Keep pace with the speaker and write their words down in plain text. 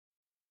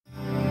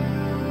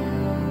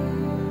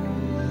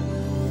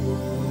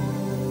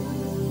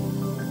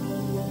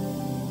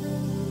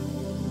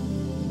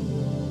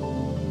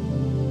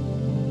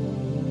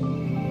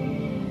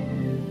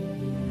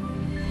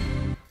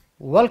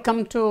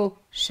Welcome to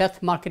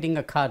Sheth Marketing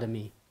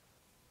Academy.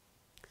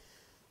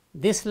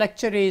 This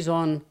lecture is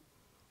on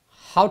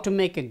how to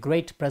make a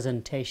great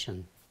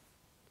presentation.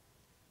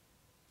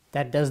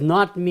 That does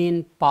not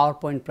mean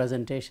PowerPoint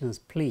presentations,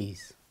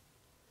 please.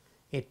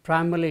 It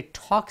primarily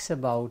talks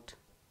about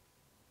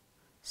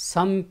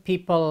some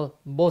people,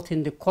 both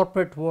in the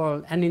corporate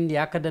world and in the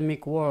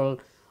academic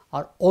world,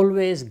 are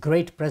always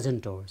great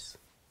presenters.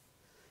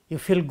 You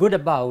feel good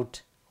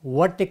about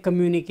what they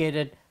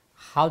communicated,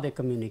 how they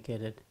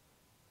communicated.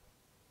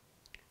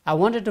 I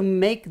wanted to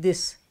make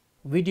this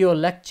video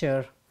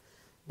lecture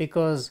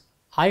because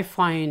I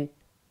find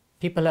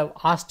people have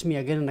asked me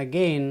again and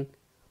again,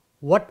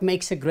 what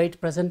makes a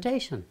great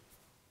presentation?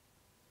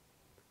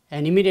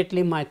 And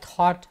immediately my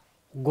thought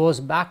goes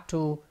back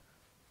to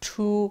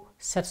two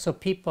sets of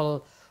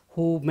people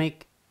who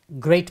make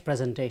great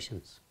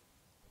presentations.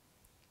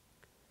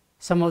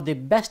 Some of the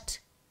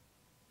best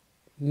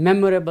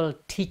memorable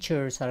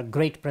teachers are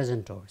great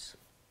presenters.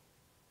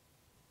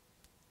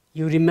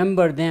 You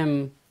remember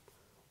them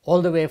all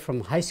the way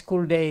from high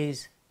school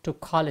days to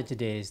college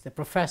days. The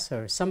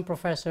professors, some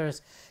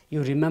professors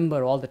you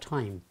remember all the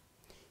time.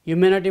 You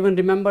may not even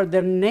remember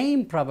their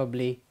name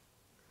probably,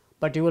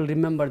 but you will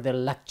remember their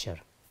lecture.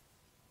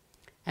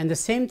 And the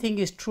same thing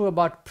is true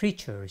about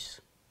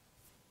preachers.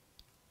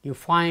 You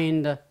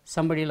find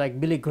somebody like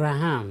Billy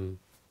Graham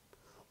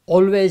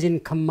always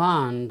in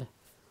command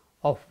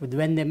of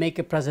when they make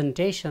a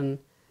presentation,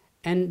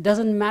 and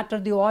doesn't matter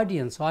the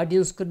audience.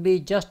 Audience could be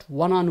just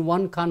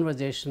one-on-one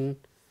conversation,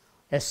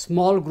 a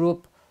small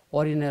group,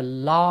 or in a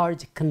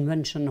large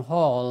convention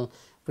hall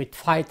with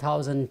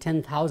 5,000,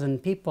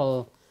 10,000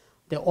 people.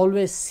 They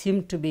always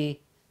seem to be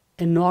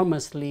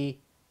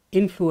enormously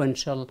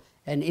influential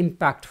and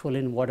impactful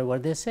in whatever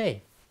they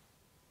say.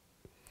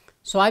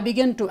 So I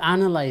began to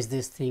analyze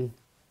this thing,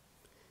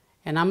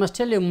 and I must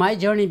tell you, my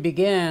journey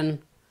began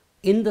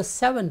in the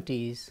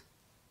 70s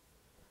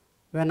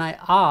when I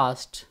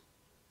asked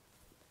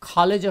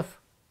College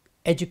of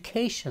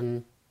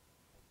Education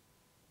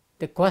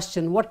the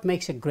question, what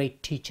makes a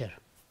great teacher?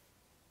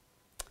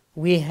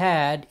 We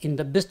had in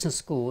the business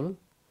school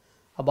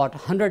about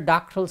 100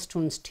 doctoral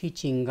students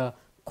teaching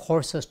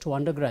courses to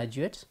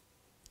undergraduates,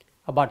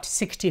 about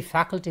 60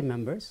 faculty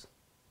members,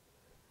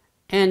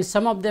 and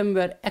some of them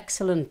were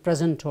excellent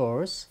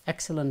presenters,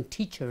 excellent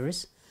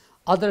teachers,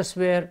 others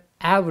were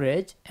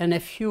average, and a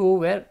few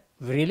were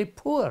really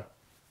poor.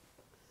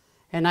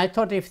 And I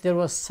thought if there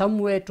was some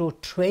way to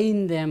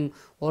train them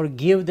or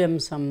give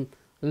them some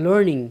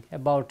learning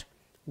about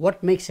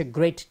what makes a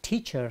great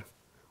teacher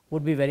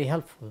would be very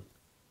helpful.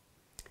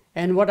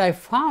 And what I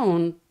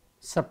found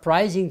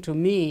surprising to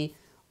me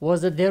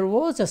was that there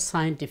was a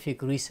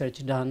scientific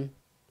research done,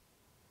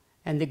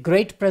 and the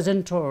great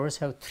presenters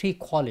have three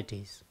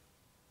qualities,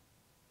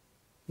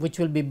 which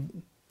will be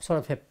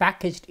sort of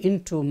packaged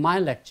into my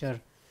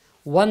lecture.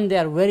 One, they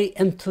are very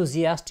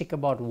enthusiastic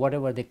about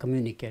whatever they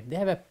communicate. They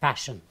have a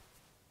passion.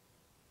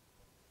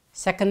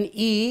 Second,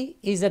 E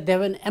is that they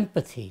have an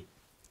empathy.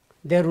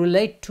 They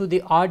relate to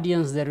the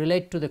audience, they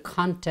relate to the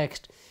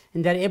context,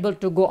 and they're able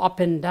to go up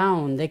and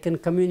down. They can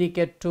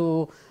communicate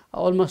to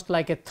almost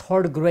like a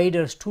third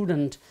grader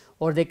student,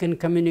 or they can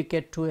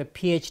communicate to a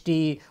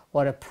PhD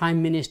or a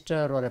prime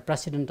minister or a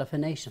president of a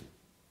nation.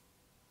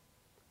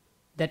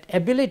 That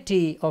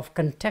ability of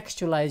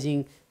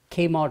contextualizing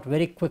came out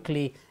very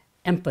quickly.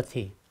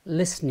 Empathy,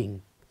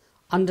 listening,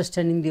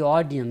 understanding the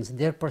audience,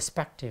 their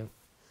perspective.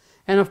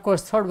 And of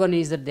course, third one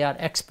is that they are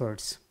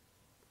experts.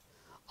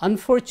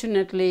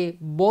 Unfortunately,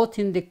 both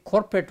in the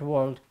corporate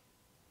world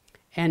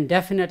and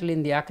definitely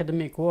in the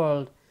academic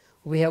world,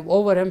 we have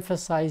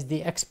overemphasized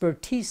the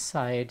expertise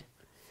side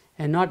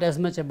and not as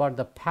much about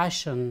the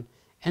passion,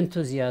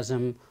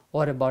 enthusiasm,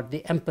 or about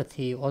the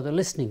empathy or the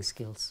listening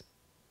skills.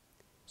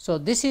 So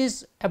this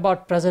is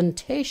about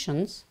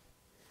presentations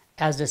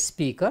as a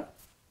speaker.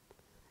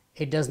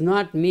 It does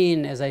not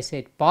mean, as I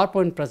said,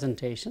 PowerPoint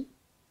presentation.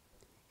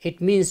 It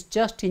means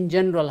just in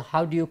general,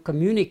 how do you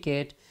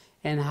communicate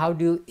and how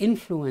do you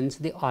influence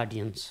the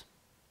audience?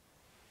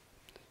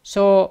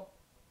 So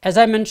as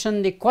I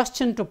mentioned, the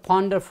question to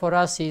ponder for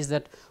us is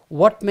that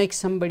what makes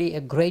somebody a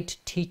great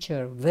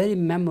teacher, very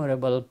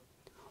memorable,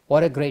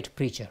 or a great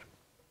preacher?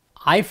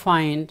 I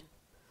find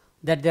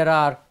that there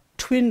are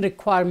twin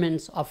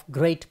requirements of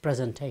great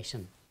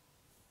presentation.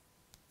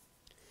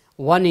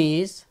 One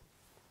is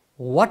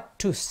what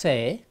to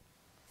say,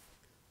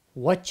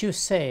 what you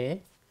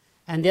say,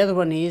 and the other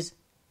one is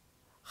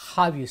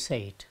how you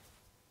say it.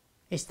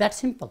 It's that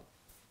simple.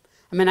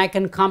 I mean, I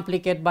can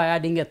complicate by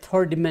adding a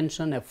third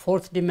dimension, a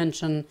fourth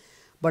dimension,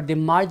 but the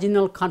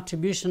marginal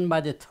contribution by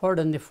the third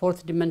and the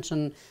fourth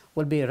dimension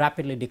will be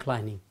rapidly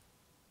declining.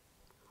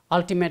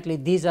 Ultimately,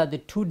 these are the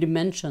two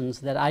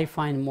dimensions that I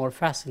find more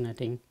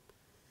fascinating.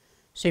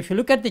 So if you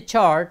look at the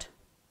chart,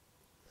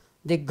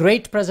 the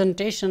great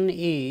presentation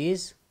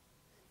is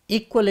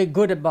equally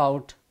good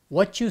about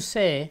what you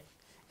say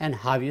and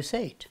how you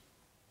say it.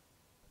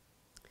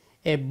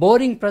 A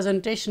boring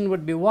presentation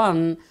would be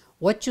one,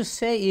 what you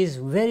say is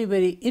very,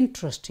 very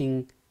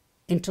interesting,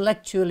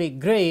 intellectually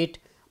great,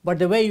 but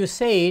the way you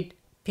say it,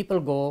 people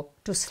go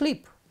to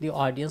sleep. The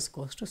audience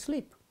goes to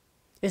sleep.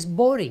 It's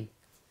boring.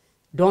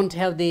 Don't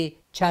have the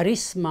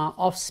charisma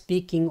of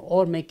speaking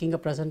or making a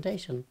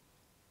presentation.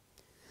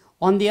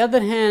 On the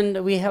other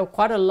hand, we have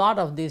quite a lot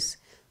of these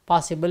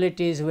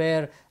possibilities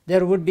where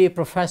there would be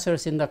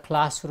professors in the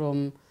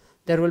classroom,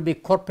 there will be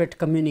corporate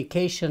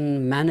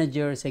communication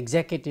managers,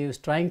 executives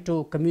trying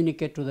to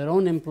communicate to their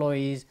own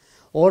employees,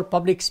 or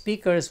public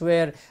speakers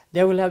where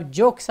they will have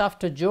jokes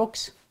after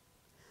jokes,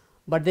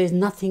 but there is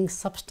nothing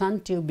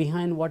substantive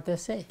behind what they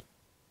say.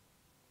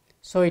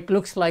 So it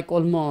looks like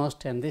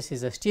almost, and this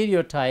is a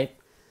stereotype,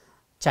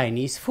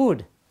 Chinese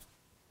food.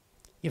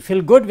 You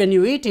feel good when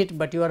you eat it,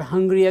 but you are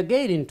hungry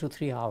again in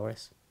 2-3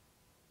 hours.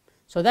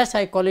 So that's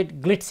why I call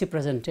it glitzy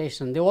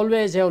presentation. They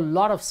always have a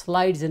lot of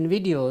slides and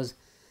videos,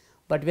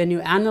 but when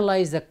you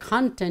analyze the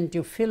content,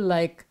 you feel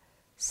like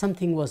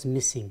something was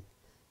missing.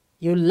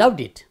 You loved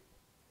it.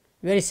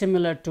 Very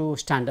similar to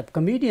stand-up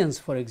comedians,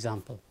 for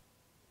example.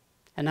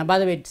 And by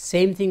the way,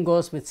 same thing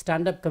goes with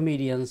stand-up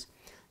comedians.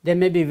 They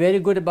may be very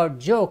good about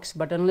jokes,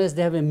 but unless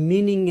they have a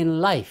meaning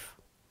in life,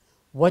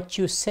 what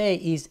you say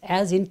is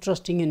as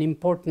interesting and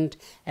important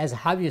as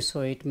how you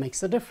say it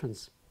makes a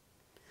difference.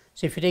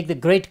 So if you take the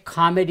great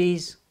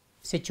comedies,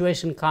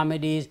 situation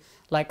comedies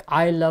like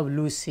I Love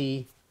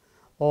Lucy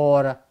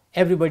or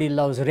Everybody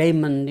Loves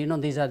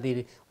Raymond, these are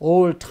the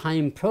old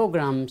time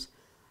programs.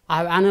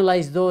 I've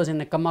analyzed those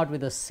and I come out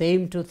with the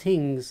same two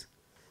things.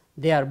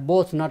 They are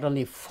both not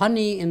only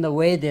funny in the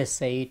way they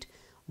say it,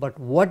 but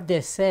what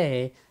they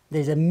say,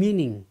 there's a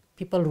meaning.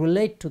 People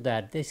relate to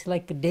that. It's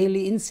like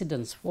daily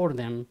incidents for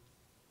them.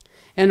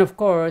 And of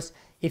course,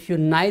 if you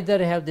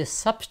neither have the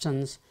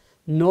substance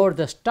nor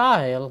the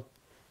style,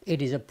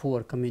 it is a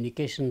poor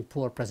communication,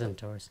 poor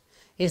presenters.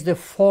 It's the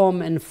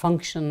form and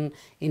function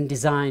in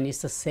design.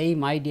 It's the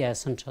same idea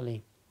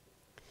essentially.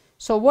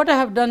 So what I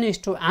have done is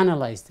to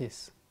analyze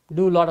this,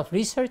 do a lot of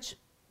research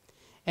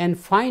and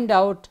find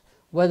out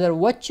whether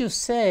what you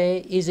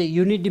say is a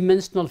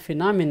unidimensional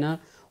phenomenon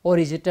or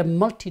is it a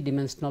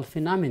multidimensional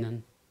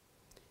phenomenon.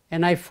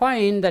 And I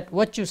find that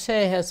what you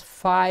say has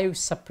 5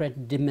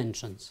 separate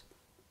dimensions.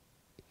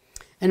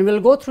 And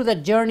we'll go through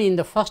that journey in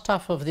the first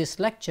half of this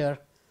lecture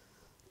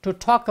to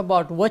talk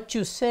about what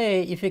you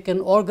say. If you can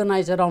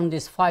organize around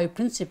these 5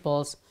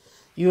 principles,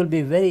 you will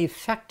be very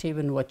effective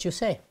in what you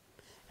say.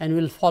 And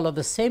we'll follow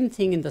the same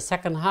thing in the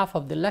second half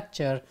of the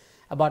lecture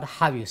about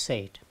how you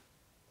say it.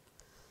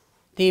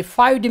 The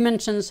 5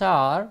 dimensions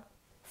are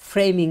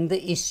framing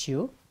the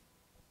issue,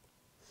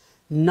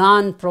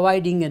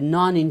 providing a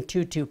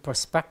non-intuitive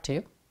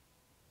perspective,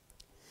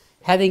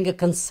 having a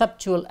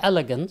conceptual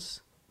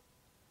elegance,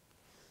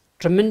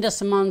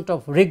 tremendous amount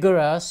of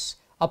rigorous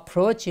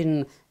approach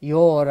in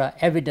your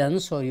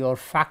evidence or your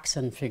facts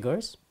and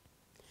figures,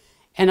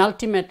 and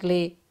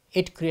ultimately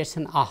it creates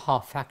an aha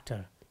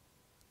factor.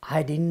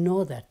 I didn't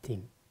know that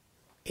thing.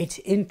 It's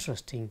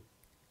interesting.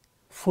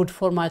 Food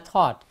for my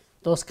thought.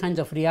 Those kinds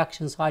of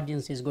reactions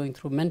audience is going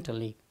through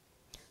mentally.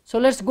 So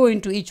let's go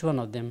into each one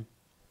of them.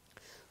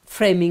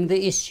 Framing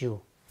the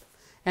issue.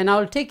 And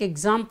I'll take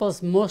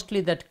examples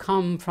mostly that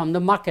come from the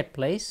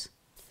marketplace,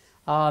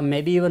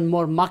 maybe even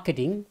more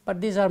marketing,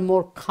 but these are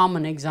more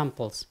common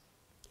examples.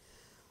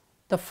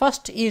 The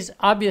first is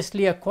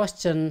obviously a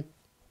question,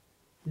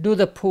 do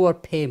the poor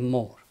pay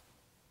more?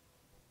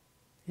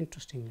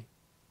 Interestingly,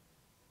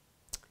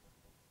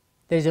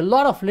 there is a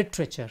lot of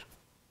literature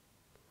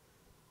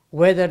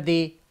whether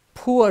the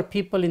poor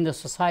people in the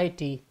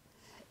society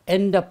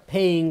end up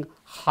paying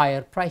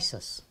higher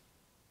prices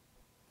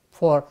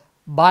for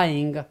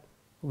buying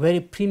very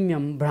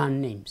premium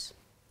brand names.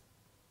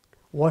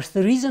 What's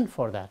the reason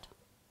for that?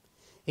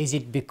 Is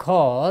it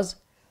because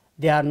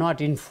they are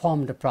not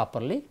informed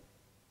properly?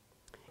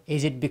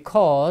 Is it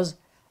because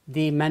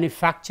the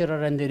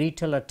manufacturer and the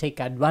retailer take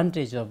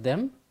advantage of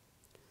them?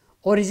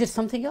 Or is it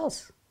something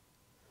else?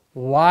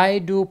 Why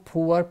do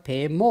poor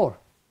pay more?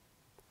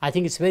 I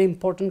think it's a very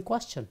important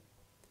question.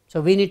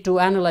 So we need to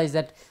analyze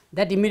that.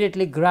 That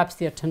immediately grabs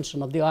the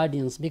attention of the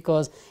audience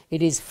because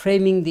it is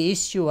framing the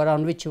issue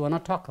around which you want to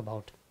talk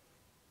about.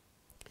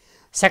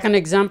 Second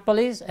example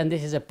is, and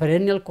this is a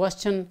perennial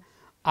question,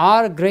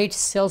 are great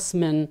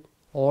salesmen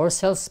or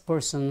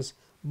salespersons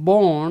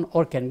born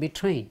or can be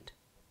trained?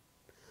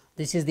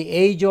 This is the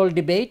age-old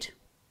debate,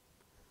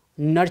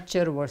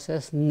 nurture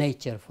versus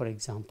nature, for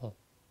example.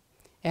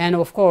 And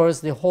of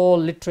course, the whole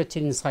literature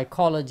in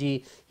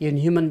psychology, in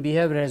human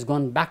behavior has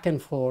gone back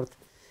and forth.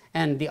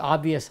 And the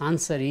obvious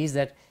answer is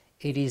that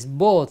it is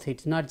both.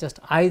 It's not just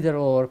either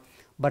or,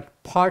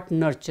 but part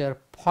nurture,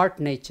 part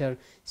nature.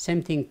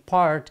 Same thing,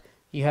 part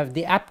you have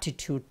the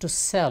aptitude to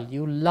sell.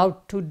 You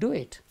love to do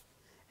it.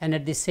 And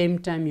at the same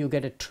time, you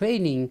get a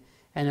training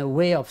and a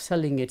way of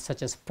selling it,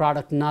 such as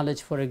product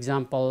knowledge, for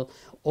example,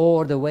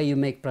 or the way you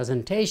make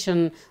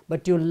presentation,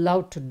 but you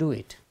love to do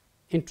it.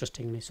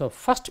 Interestingly. So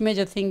first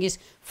major thing is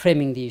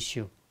framing the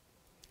issue.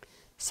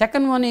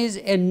 Second one is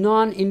a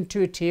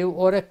non-intuitive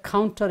or a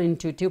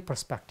counterintuitive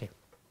perspective.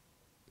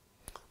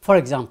 For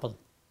example,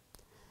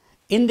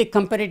 in the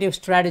competitive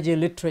strategy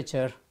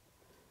literature,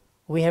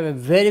 we have a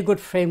very good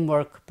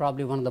framework,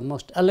 probably one of the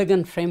most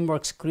elegant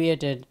frameworks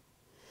created,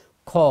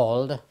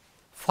 called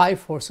 5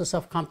 Forces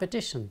of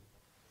Competition.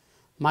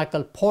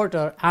 Michael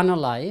Porter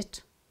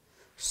analyzed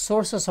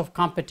sources of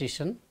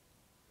competition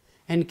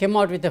and came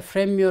out with a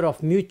framework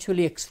of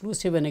mutually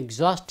exclusive and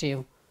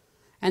exhaustive,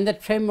 and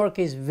that framework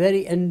is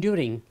very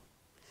enduring.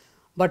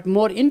 But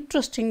more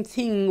interesting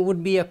thing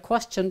would be a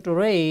question to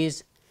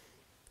raise: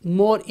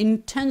 more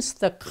intense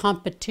the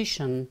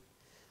competition,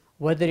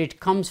 whether it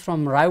comes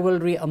from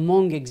rivalry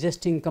among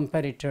existing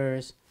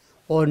competitors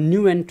or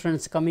new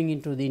entrants coming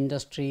into the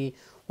industry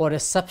or a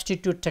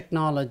substitute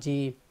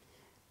technology,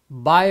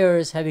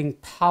 buyers having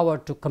power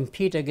to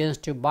compete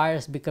against you,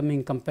 buyers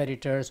becoming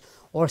competitors,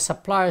 or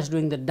suppliers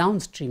doing the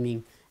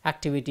downstreaming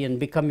activity and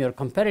become your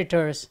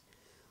competitors,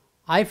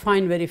 I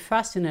find very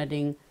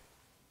fascinating.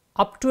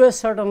 Up to a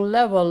certain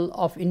level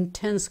of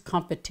intense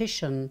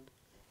competition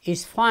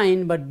is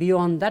fine, but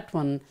beyond that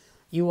one,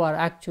 you are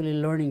actually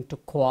learning to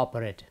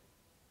cooperate.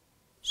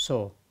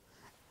 So,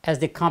 as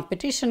the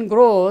competition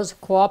grows,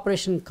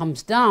 cooperation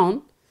comes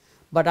down,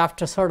 but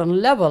after a certain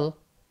level,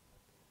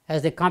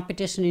 as the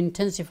competition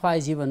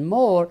intensifies even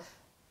more,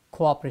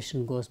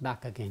 cooperation goes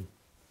back again.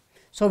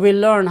 So, we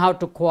learn how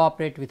to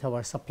cooperate with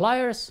our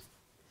suppliers,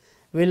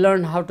 we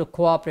learn how to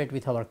cooperate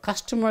with our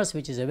customers,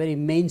 which is a very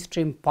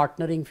mainstream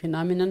partnering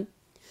phenomenon.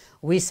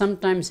 We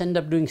sometimes end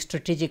up doing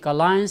strategic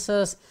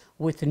alliances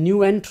with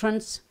new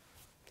entrants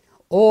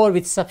or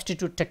with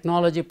substitute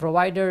technology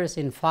providers.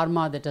 In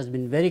pharma, that has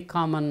been very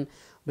common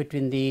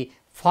between the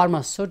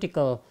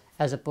pharmaceutical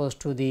as opposed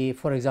to the,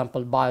 for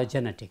example,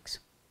 biogenetics.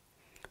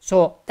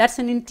 So, that's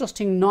an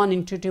interesting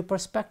non-intuitive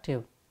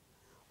perspective.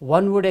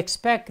 One would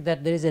expect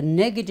that there is a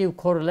negative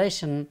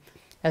correlation.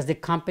 As the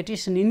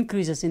competition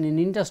increases in an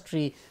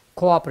industry,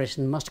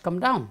 cooperation must come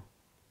down.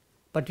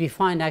 But we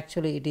find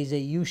actually it is a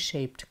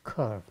U-shaped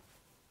curve.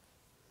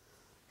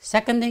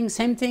 Second thing,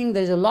 same thing,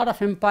 there is a lot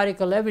of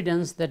empirical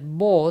evidence that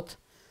both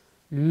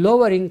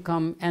lower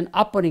income and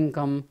upper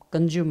income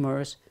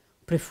consumers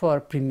prefer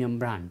premium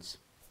brands.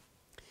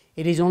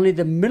 It is only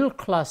the middle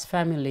class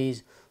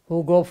families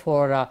who go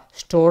for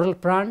store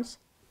brands,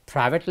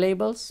 private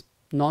labels,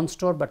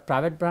 non-store but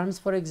private brands,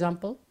 for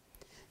example,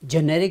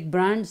 generic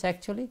brands.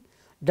 Actually,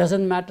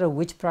 doesn't matter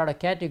which product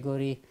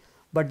category,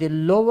 but the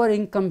lower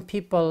income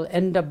people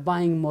end up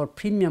buying more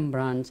premium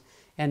brands,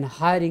 and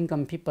higher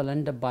income people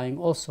end up buying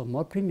also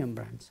more premium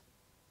brands.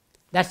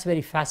 That's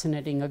very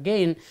fascinating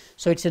again.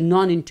 So, it's a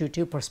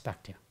non-intuitive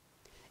perspective.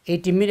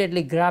 It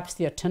immediately grabs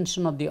the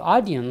attention of the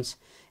audience,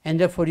 and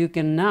therefore you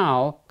can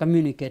now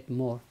communicate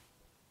more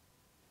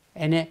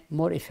in a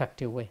more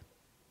effective way.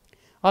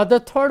 The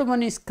third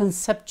one is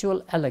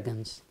conceptual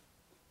elegance.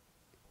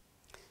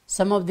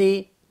 Some of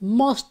the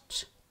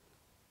most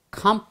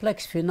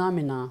complex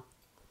phenomena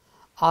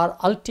are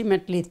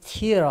ultimately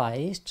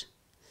theorized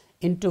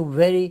into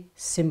very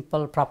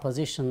simple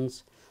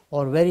propositions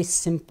or very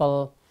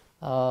simple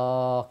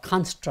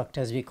construct,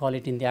 as we call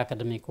it in the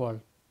academic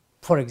world,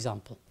 for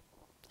example.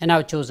 And I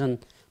have chosen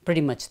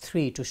pretty much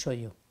 3 to show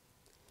you.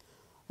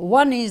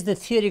 One is the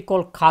theory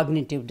called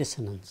cognitive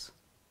dissonance.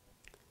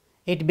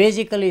 It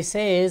basically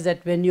says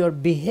that when your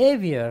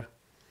behavior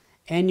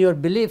and your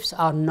beliefs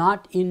are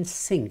not in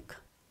sync,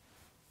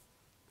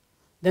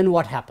 then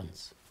what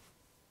happens?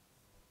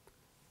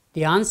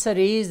 The answer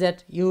is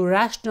that you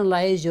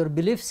rationalize your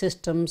belief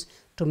systems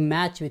to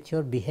match with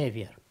your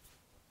behavior,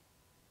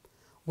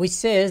 which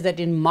says that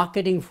in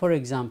marketing, for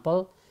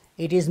example,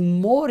 it is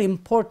more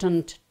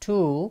important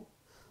to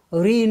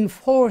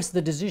reinforce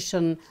the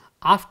decision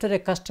after a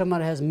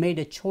customer has made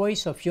a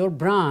choice of your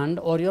brand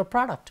or your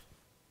product.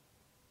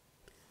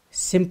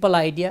 Simple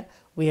idea,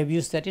 we have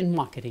used that in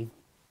marketing.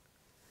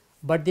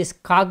 But this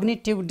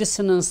cognitive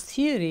dissonance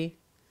theory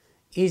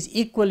is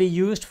equally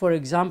used, for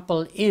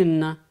example,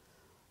 in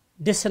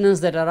dissonance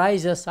that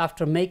arises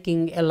after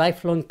making a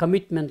lifelong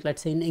commitment,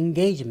 let's say in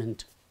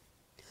engagement.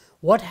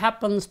 What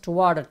happens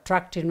toward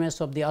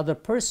attractiveness of the other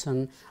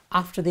person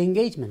after the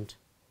engagement?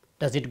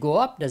 Does it go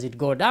up? Does it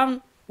go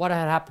down? What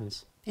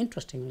happens?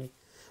 Interestingly.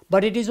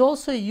 But it is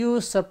also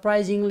used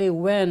surprisingly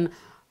when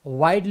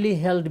widely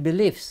held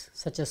beliefs,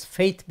 such as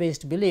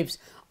faith-based beliefs,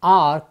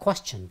 are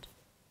questioned.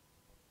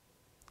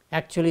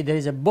 Actually, there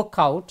is a book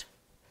out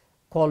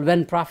called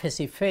When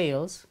Prophecy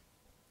Fails,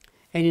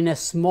 and in a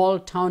small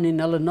town in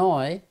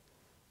Illinois,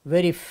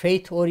 very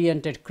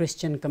faith-oriented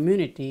Christian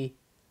community,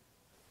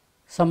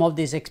 some of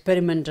these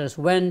experimenters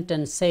went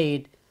and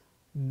said,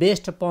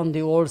 based upon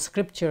the old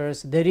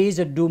scriptures, there is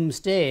a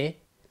doomsday.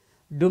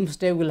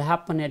 Doomsday will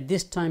happen at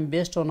this time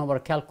based on our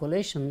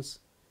calculations.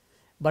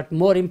 But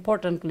more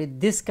importantly,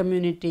 this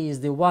community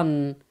is the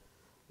one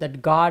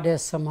that God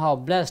has somehow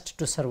blessed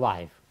to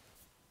survive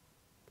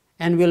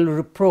and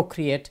will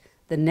procreate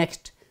the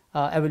next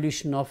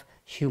evolution of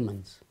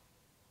humans.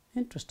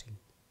 Interesting.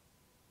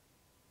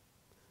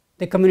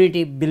 The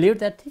community believed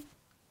that thing.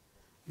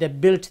 They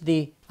built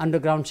the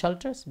underground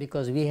shelters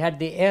because we had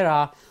the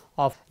era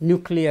of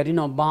nuclear,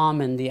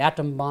 bomb and the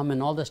atom bomb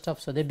and all the stuff.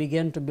 So they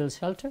began to build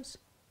shelters.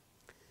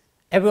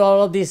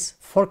 All of these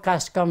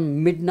forecasts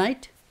come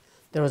midnight.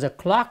 There was a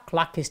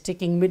clock is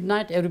ticking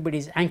midnight, everybody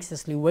is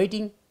anxiously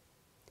waiting.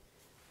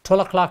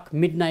 12 o'clock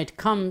midnight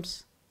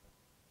comes,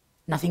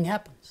 nothing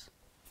happens.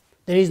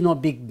 There is no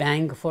big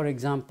bang, for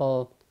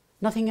example,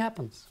 nothing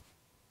happens.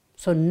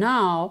 So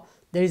now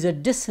there is a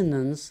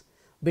dissonance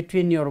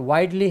between your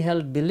widely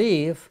held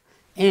belief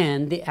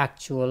and the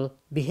actual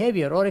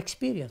behavior or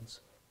experience.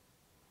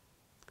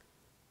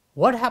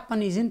 What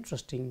happened is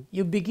interesting.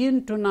 You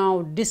begin to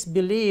now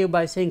disbelieve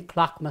by saying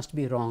clock must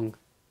be wrong.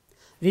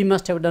 We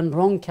must have done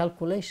wrong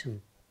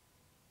calculation.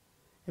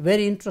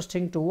 Very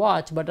interesting to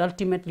watch, but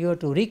ultimately you have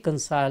to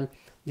reconcile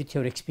with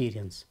your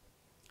experience.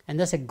 And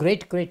that's a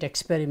great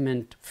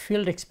experiment,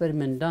 field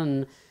experiment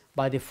done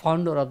by the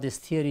founder of this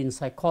theory in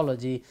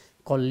psychology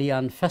called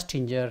Leon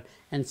Festinger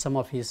and some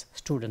of his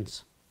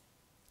students.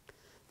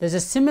 There's a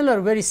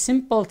similar very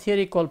simple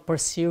theory called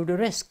perceived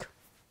risk.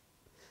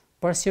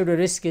 Perceived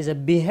risk is a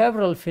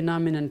behavioral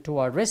phenomenon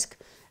toward risk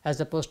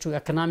as opposed to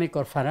economic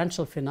or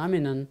financial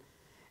phenomenon.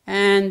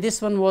 And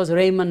this one was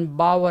Raymond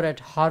Bauer at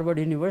Harvard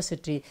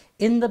University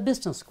in the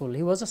business school.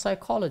 He was a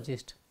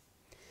psychologist.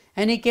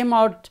 And he came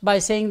out by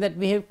saying that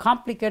we have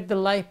complicated the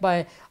life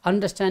by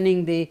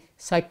understanding the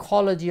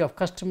psychology of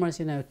customers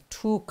in a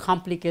too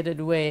complicated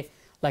way,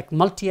 like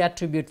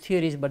multi-attribute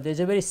theories, but there's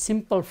a very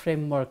simple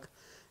framework,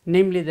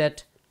 namely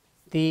that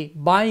the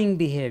buying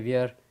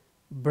behavior,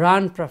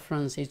 brand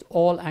preference is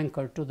all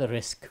anchored to the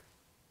risk.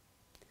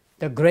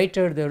 The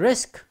greater the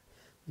risk,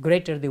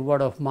 greater the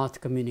word of mouth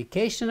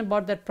communication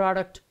about that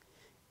product.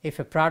 If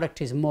a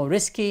product is more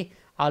risky,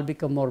 I'll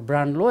become more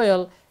brand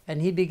loyal.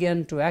 And he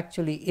began to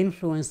actually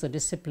influence the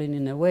discipline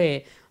in a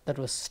way that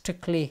was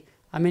strictly,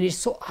 I mean, it's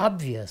so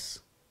obvious,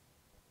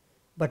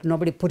 but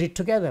nobody put it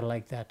together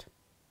like that.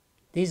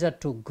 These are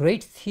two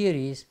great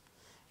theories.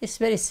 It's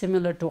very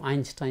similar to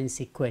Einstein's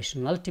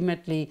equation.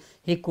 Ultimately,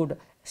 he could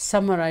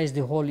summarize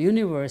the whole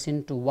universe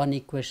into one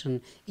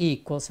equation, E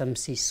equals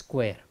mc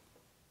square.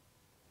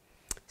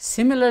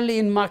 Similarly,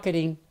 in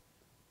marketing,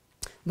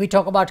 we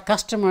talk about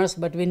customers,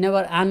 but we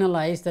never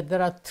analyze that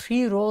there are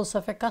three roles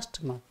of a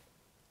customer.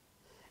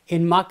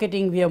 In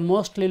marketing, we have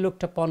mostly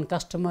looked upon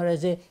customer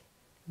as a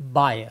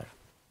buyer,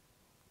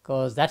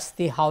 because that's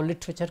how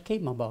literature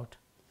came about.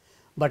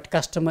 But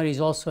customer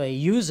is also a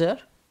user,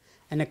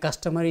 and a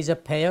customer is a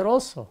payer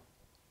also.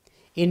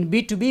 In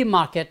B2B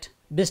market,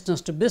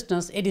 business to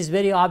business, it is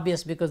very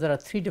obvious because there are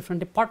three different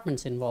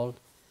departments involved.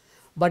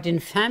 But in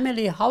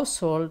family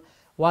household,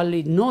 while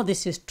we know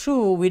this is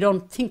true, we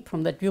don't think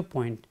from that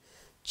viewpoint.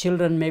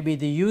 Children may be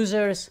the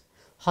users,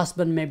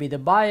 husband may be the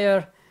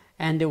buyer,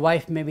 and the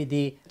wife may be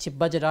the chief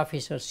budget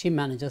officer. She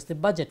manages the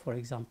budget, for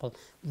example.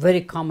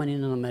 Very common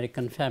in an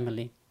American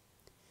family.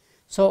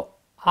 So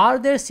are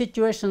there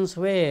situations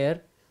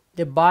where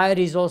the buyer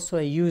is also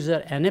a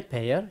user and a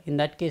payer? In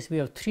that case, we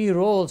have three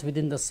roles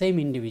within the same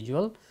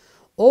individual.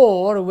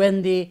 Or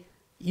when the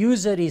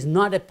user is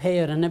not a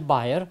payer and a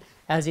buyer,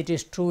 as it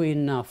is true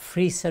in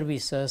free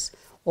services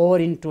or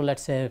into,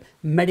 let's say,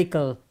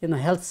 medical,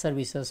 health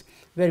services,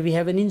 where we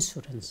have an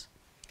insurance,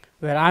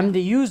 where I'm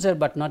the user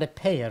but not a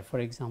payer, for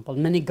example.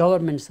 Many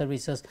government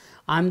services,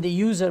 I'm the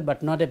user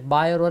but not a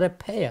buyer or a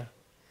payer.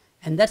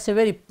 And that's a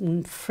very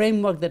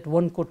framework that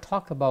one could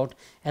talk about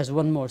as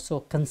one more.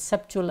 So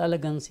conceptual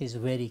elegance is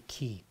very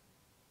key.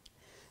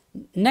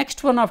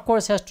 Next one, of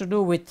course, has to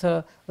do with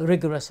a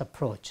rigorous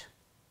approach.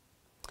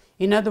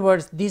 In other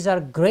words, these are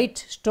great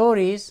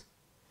stories,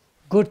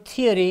 good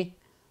theory,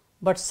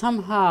 but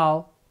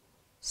somehow,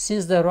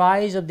 since the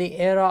rise of the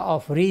era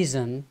of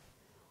reason,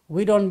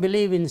 we don't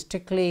believe in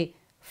strictly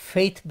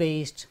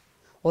faith-based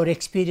or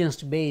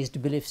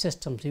experience-based belief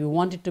systems. We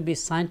want it to be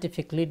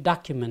scientifically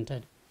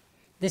documented.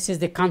 This is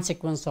the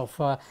consequence of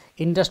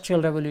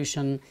industrial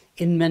revolution,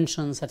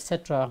 inventions,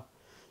 etc.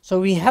 So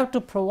we have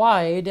to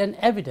provide an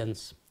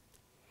evidence.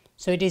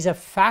 So it is a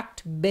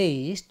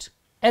fact-based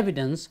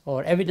evidence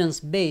or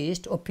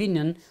evidence-based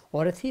opinion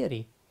or a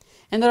theory.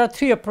 And there are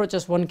three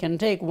approaches one can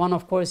take. One,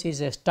 of course,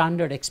 is a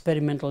standard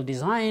experimental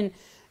design,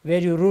 where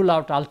you rule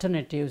out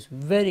alternatives,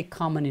 very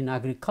common in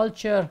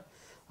agriculture,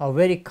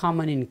 very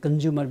common in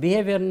consumer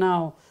behavior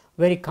now,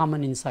 very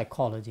common in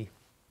psychology.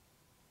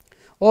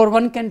 Or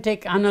one can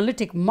take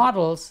analytic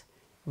models,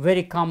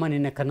 very common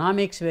in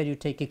economics, where you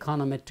take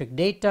econometric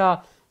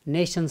data,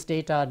 nations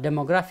data,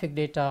 demographic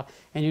data,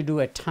 and you do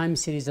a time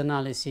series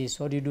analysis,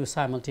 or you do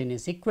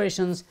simultaneous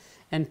equations.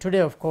 And today,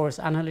 of course,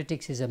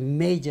 analytics is a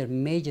major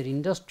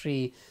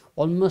industry,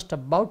 almost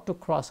about to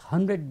cross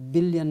 $100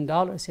 billion,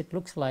 it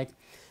looks like,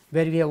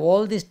 where we have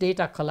all this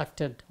data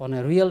collected on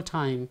a real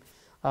time,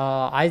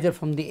 either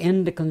from the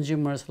end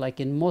consumers, like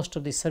in most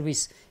of the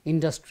service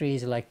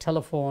industries like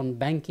telephone,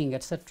 banking,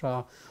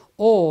 etc.,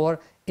 or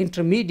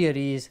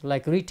intermediaries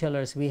like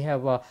retailers. We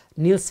have a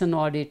Nielsen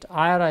audit,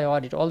 IRI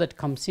audit, all that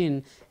comes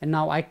in, and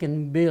now I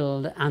can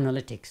build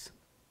analytics,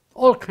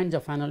 all kinds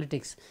of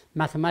analytics,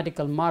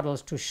 mathematical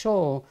models to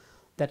show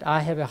that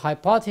I have a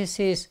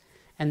hypothesis,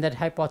 and that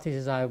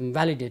hypothesis I am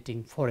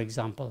validating. For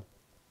example,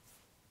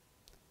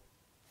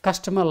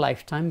 customer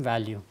lifetime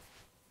value.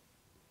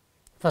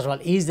 First of all,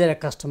 is there a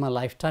customer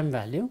lifetime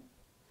value?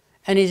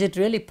 and is it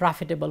really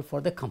profitable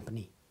for the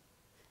company?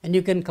 And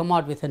you can come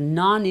out with a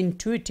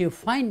non-intuitive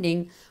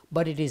finding,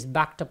 but it is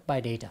backed up by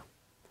data.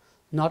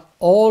 Not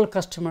all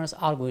customers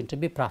are going to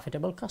be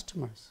profitable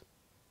customers.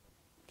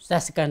 So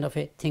that's the kind of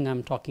a thing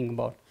I'm talking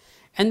about.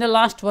 And the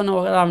last one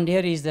around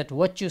here is that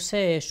what you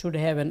say should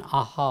have an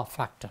aha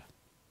factor.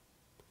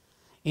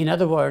 In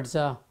other words,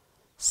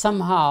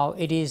 somehow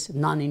it is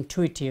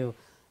non-intuitive.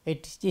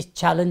 It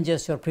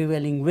challenges your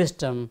prevailing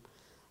wisdom,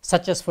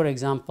 such as, for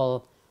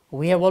example,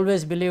 we have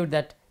always believed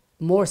that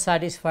more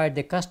satisfied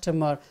the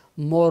customer,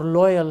 more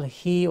loyal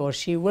he or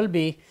she will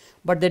be,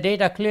 but the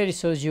data clearly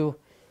shows you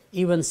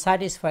even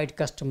satisfied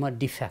customer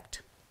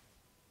defect.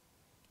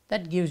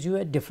 That gives you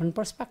a different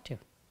perspective.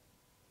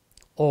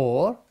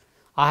 Or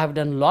I have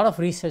done a lot of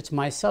research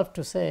myself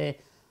to say,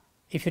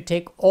 if you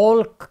take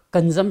all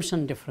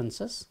consumption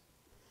differences,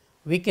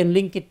 we can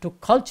link it to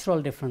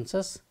cultural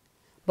differences,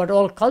 but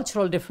all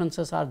cultural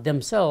differences are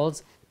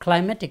themselves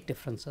climatic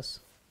differences.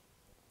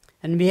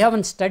 And we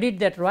haven't studied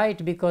that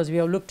right because we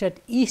have looked at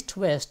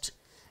east-west,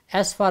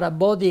 as far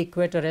above the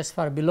equator, as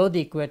far below the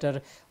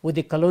equator, with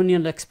the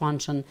colonial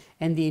expansion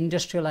and the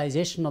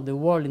industrialization of the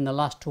world in the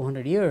last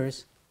 200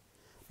 years.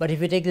 But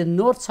if you take the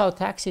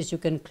north-south axis, you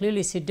can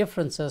clearly see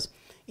differences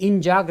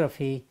in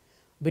geography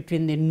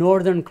between the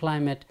northern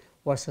climate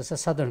versus a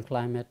southern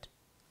climate.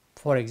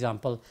 For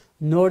example,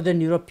 northern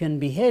European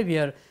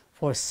behavior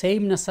for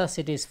same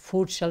necessities,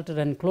 food, shelter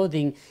and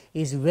clothing,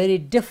 is very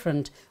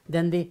different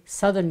than the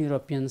southern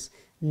Europeans,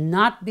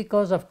 not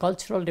because of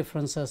cultural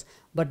differences,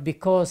 but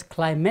because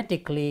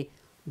climatically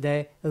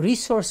the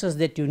resources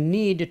that you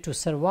need to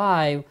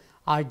survive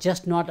are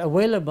just not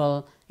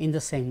available in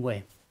the same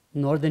way.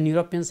 Northern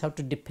Europeans have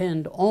to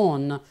depend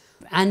on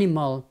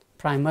animal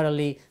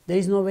primarily. There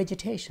is no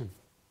vegetation.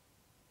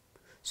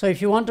 So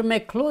if you want to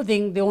make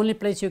clothing, the only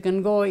place you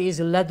can go is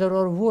leather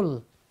or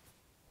wool.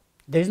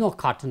 There is no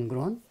cotton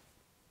grown.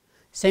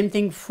 Same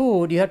thing,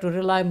 food, you have to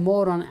rely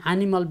more on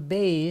animal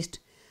based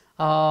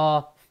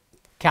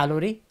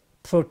calorie,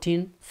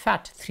 protein,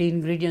 fat, 3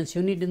 ingredients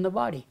you need in the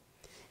body.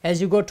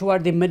 As you go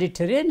toward the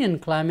Mediterranean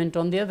climate,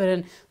 on the other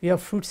hand, we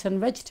have fruits and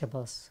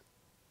vegetables.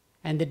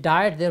 And the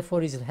diet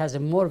therefore has a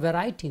more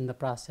variety in the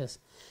process.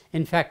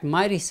 In fact,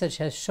 my research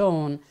has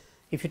shown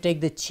if you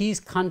take the cheese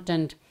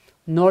content,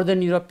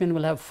 Northern European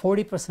will have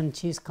 40%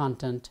 cheese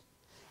content.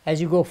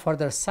 As you go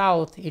further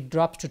south, it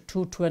drops to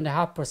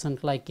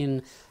 2–2.5%, like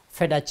in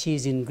feta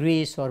cheese in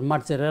Greece or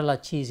mozzarella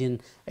cheese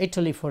in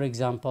Italy, for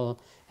example.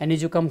 And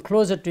as you come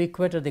closer to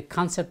equator, the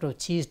concept of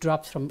cheese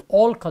drops from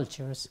all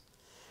cultures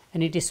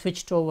and it is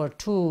switched over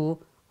to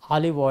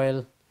olive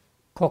oil,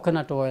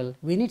 coconut oil.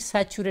 We need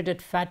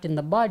saturated fat in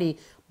the body,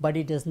 but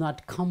it does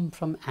not come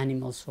from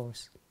animal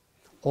source.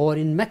 Or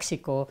in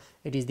Mexico,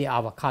 it is the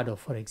avocado,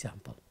 for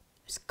example.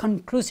 It's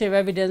conclusive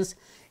evidence.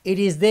 It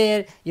is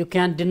there. You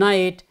can't deny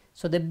it.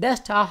 So the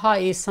best aha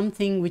is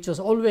something which was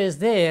always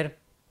there,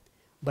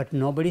 but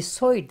nobody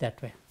saw it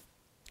that way.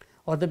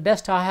 Or the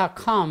best aha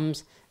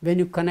comes when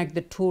you connect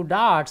the two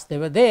dots. They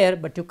were there,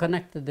 but you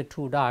connected the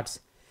two dots.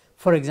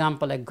 For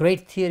example, a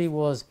great theory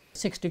was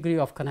 6 degrees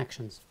of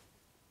connections.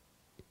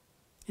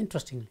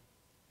 Interestingly.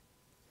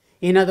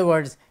 In other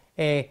words,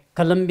 a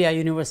Columbia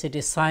University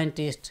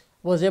scientist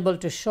was able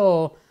to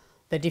show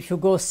that if you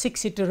go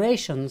 6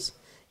 iterations,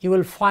 you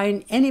will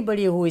find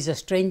anybody who is a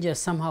stranger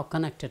somehow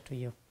connected to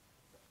you.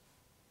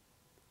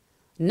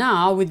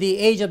 Now, with the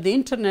age of the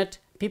internet,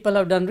 people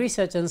have done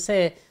research and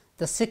say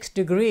the 6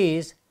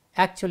 degrees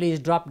actually is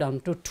dropped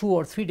down to 2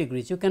 or 3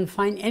 degrees. You can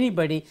find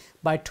anybody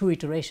by 2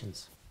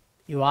 iterations.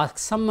 You ask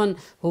someone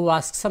who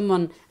asks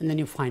someone, and then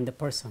you find the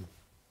person.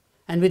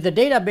 And with the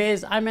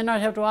database, I may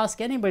not have to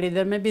ask anybody.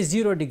 There may be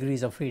 0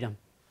 degrees of freedom.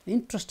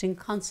 Interesting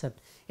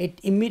concept.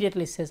 It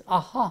immediately says,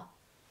 aha.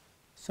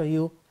 So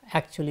you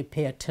actually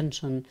pay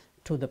attention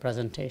to the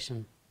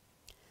presentation.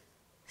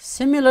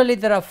 Similarly,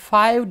 there are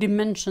 5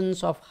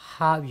 dimensions of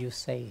how you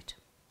say it.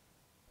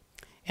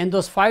 And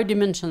those 5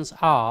 dimensions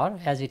are,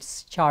 as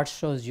its chart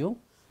shows you,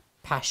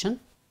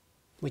 passion,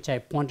 which I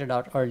pointed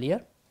out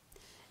earlier,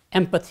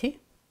 empathy,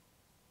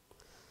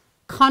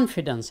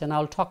 confidence, and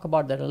I'll talk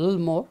about that a little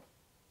more,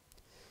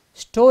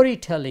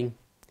 storytelling,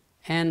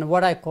 and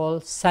what I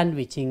call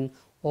sandwiching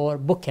or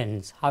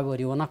bookends, however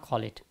you want to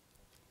call it.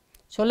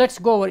 So let's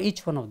go over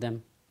each one of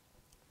them.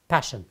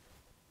 Passion.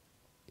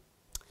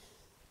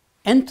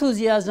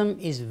 Enthusiasm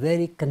is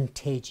very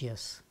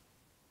contagious.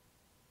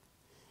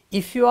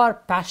 If you are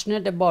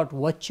passionate about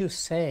what you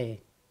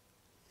say,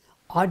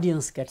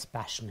 audience gets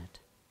passionate.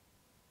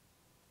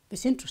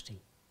 It's interesting,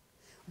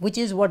 which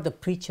is what the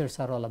preachers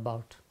are all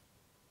about.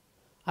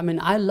 I mean,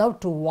 I love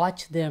to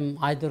watch them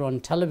either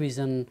on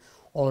television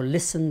or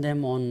listen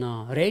them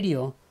on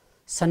radio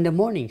Sunday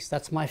mornings.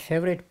 That's my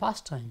favorite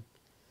pastime.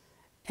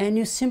 And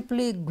you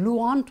simply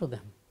glue on to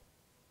them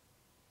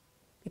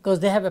because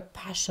they have a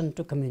passion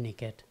to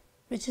communicate,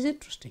 which is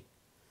interesting.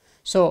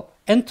 So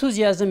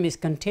enthusiasm is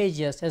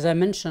contagious. As I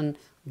mentioned,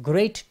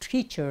 great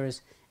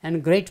teachers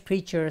and great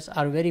preachers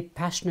are very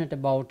passionate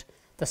about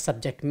the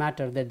subject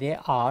matter that they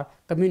are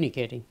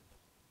communicating.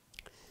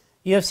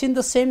 You have seen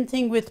the same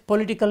thing with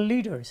political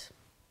leaders,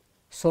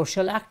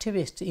 social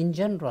activists in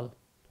general.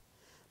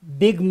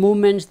 Big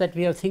movements that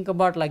we have think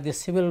about, like the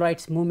civil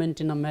rights movement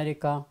in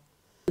America,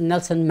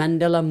 Nelson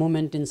Mandela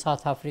movement in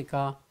South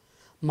Africa,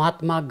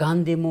 Mahatma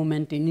Gandhi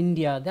movement in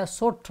India, they are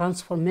so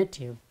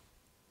transformative.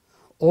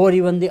 Or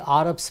even the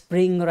Arab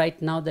Spring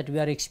right now that we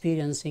are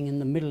experiencing in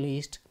the Middle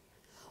East,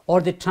 or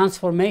the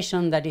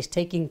transformation that is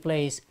taking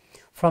place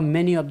from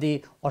many of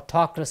the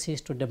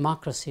autocracies to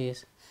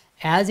democracies,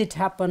 as it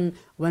happened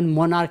when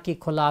monarchy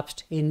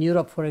collapsed in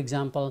Europe, for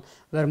example,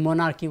 where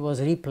monarchy was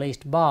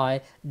replaced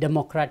by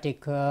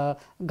democratic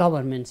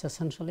governments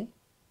essentially.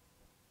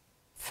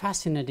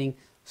 Fascinating.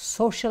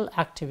 Social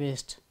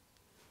activists,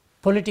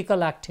 political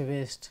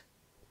activists,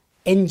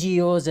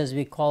 NGOs as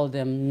we call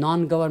them,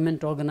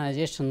 non-government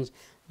organizations,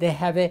 they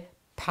have a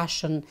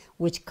passion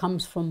which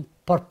comes from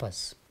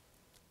purpose.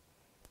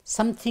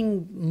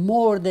 Something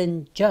more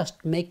than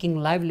just making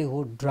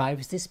livelihood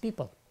drives these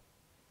people.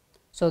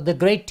 So the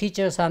great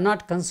teachers are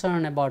not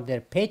concerned about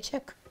their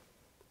paycheck,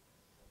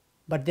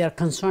 but they are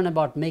concerned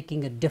about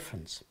making a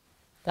difference.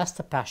 That's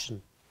the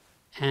passion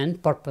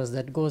and purpose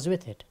that goes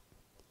with it.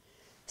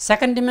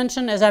 Second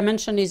dimension, as I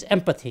mentioned, is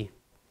empathy.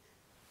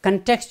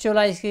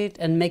 Contextualize it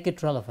and make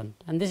it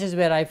relevant. And this is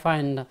where I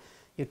find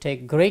you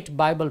take great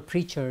Bible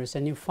preachers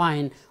and you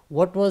find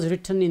what was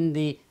written in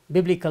the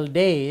biblical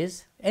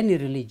days. Any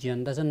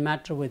religion, doesn't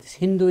matter whether it's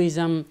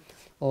Hinduism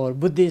or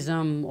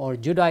Buddhism or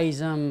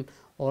Judaism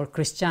or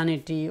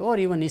Christianity or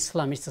even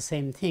Islam, it's the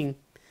same thing.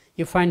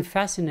 You find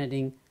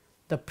fascinating,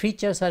 the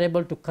preachers are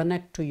able to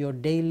connect to your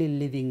daily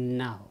living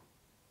now.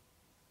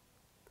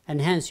 And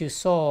hence you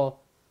saw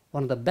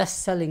one of the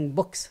best-selling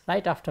books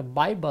right after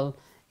Bible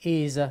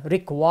is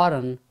Rick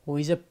Warren, who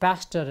is a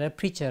pastor, a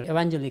preacher,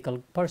 evangelical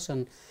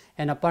person,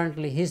 and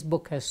apparently his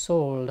book has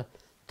sold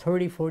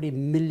 30-40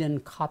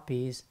 million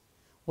copies,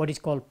 what is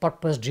called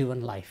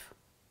purpose-driven life.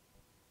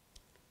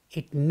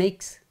 It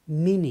makes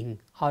meaning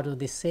out of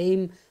the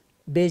same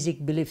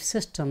basic belief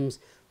systems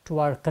to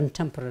our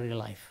contemporary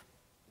life.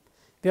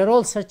 We are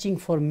all searching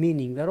for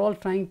meaning. We are all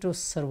trying to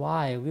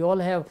survive. We all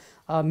have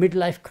a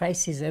midlife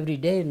crisis every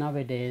day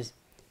nowadays,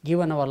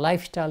 given our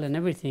lifestyle and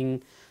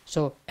everything.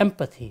 So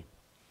empathy,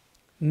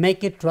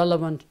 make it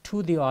relevant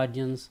to the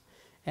audience.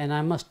 And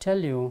I must tell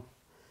you,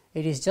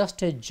 it is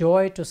just a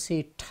joy to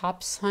see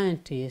top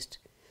scientists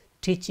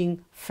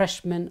teaching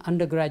freshman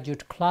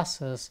undergraduate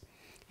classes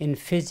in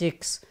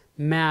physics,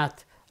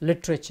 math,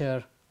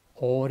 literature,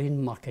 or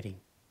in marketing.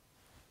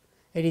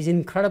 It is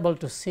incredible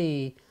to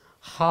see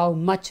how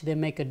much they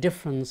make a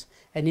difference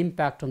and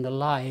impact on the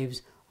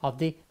lives of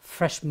the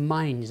fresh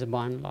minds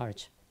by and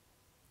large.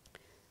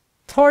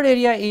 Third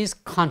area is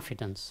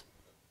confidence.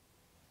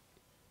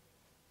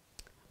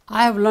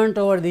 I have learned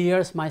over the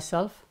years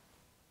myself,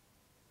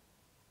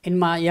 in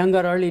my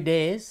younger early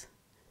days,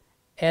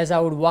 as I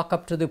would walk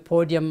up to the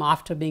podium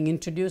after being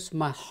introduced,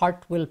 my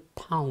heart will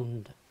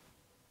pound.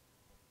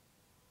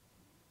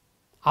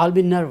 I'll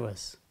be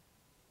nervous.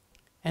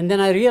 And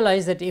then I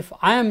realize that if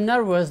I am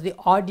nervous, the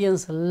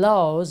audience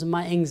loves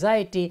my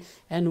anxiety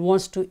and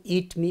wants to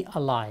eat me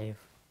alive.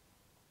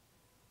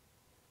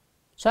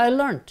 So I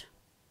learned.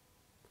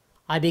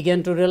 I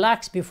began to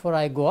relax before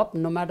I go up,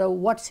 no matter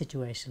what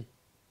situation.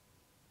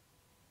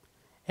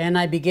 And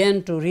I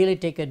began to really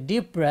take a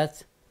deep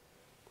breath,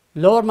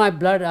 lower my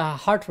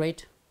heart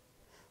rate,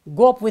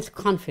 go up with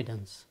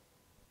confidence.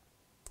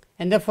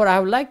 And therefore I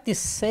have liked this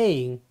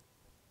saying,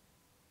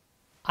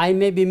 I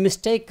may be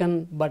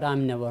mistaken, but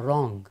I'm never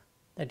wrong.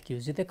 That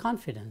gives you the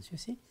confidence, you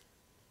see.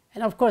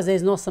 And of course, there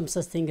is no some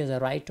such thing as a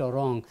right or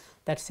wrong.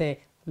 That's a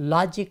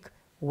logic,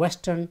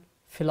 Western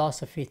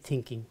philosophy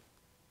thinking.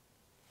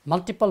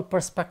 Multiple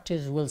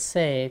perspectives will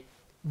say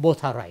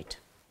both are right.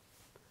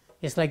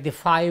 It's like the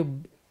 5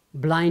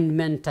 blind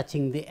men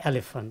touching the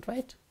elephant,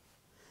 right?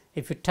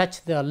 If you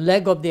touch the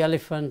leg of the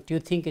elephant, you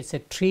think it's a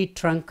tree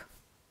trunk.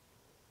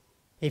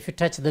 If you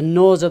touch the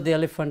nose of the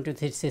elephant, you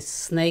think it's a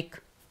snake.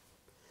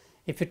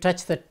 If you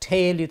touch the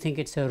tail, you think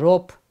it's a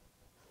rope.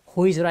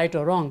 Who is right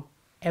or wrong?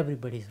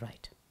 Everybody is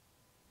right.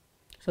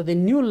 So the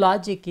new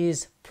logic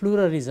is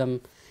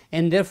pluralism,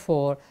 and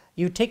therefore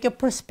you take a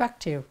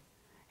perspective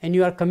and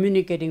you are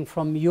communicating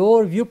from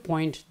your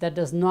viewpoint. That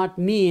does not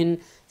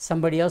mean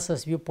somebody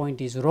else's viewpoint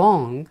is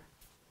wrong.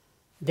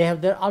 They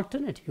have their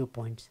alternate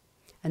viewpoints.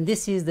 And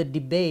this is the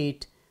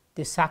debate,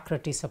 the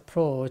Socrates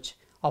approach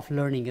of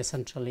learning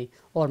essentially,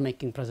 or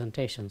making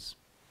presentations.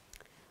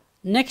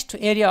 Next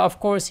area, of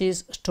course,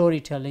 is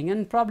storytelling,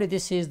 and probably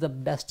this is the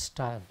best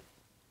style.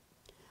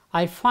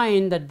 I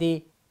find that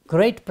the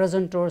great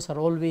presenters are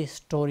always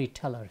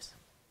storytellers.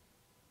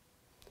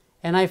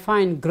 And I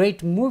find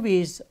great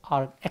movies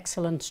are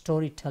excellent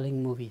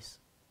storytelling movies.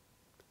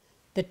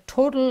 The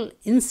total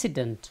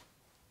incident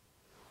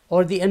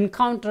or the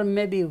encounter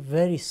may be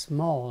very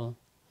small,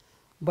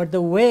 but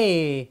the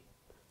way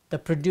the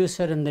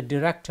producer and the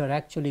director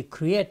actually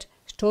create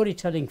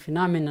storytelling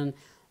phenomenon,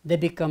 they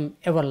become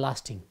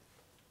everlasting.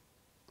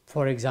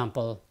 For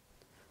example,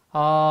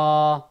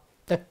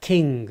 the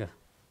king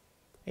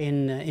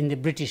in the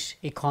British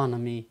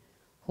economy,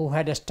 who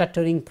had a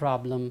stuttering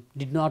problem,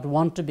 did not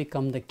want to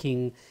become the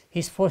king.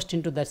 He's forced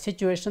into that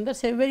situation.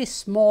 That's a very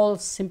small,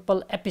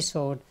 simple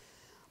episode,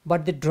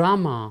 but the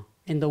drama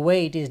in the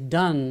way it is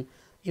done,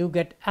 you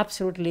get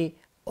absolutely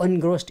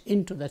engrossed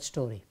into that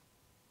story.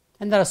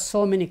 And there are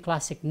so many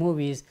classic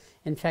movies.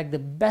 In fact, the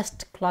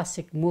best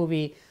classic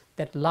movie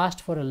that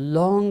lasts for a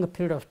long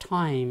period of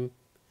time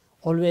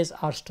always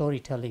are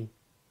storytelling.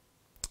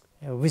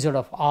 Wizard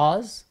of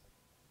Oz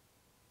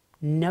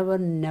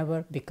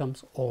never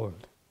becomes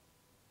old.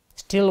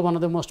 Still one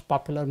of the most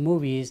popular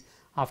movies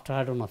after,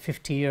 I don't know,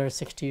 50 years,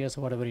 60 years,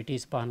 or whatever it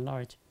is by and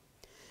large.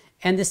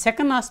 And the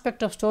second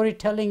aspect of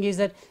storytelling is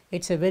that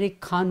it's a very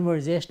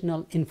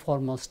conversational,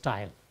 informal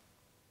style.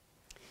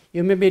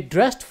 You may be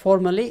dressed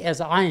formally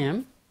as I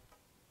am,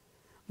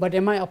 but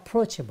am I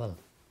approachable?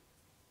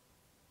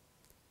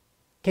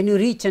 Can you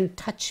reach and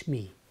touch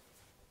me?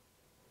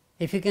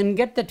 If you can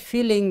get that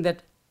feeling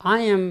that I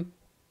am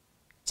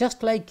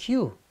just like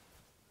you,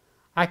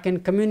 I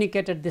can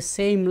communicate at the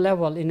same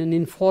level in an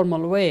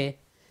informal way,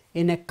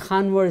 in a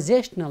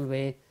conversational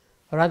way,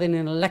 rather than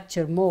in a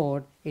lecture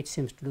mode, it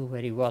seems to do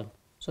very well.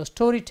 So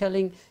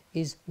storytelling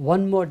is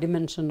one more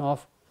dimension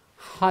of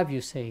how you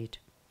say it.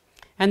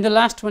 And the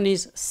last one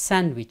is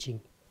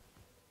sandwiching,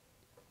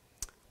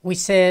 which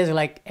says,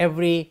 like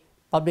every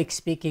public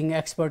speaking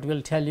expert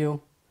will tell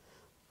you,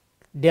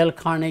 Dale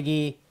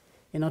Carnegie,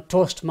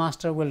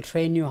 Toastmaster will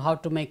train you how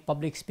to make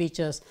public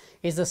speeches.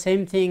 It's the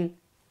same thing.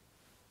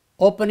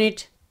 Open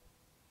it,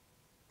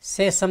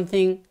 say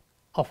something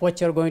of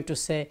what you're going to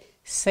say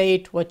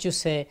it what you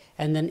say,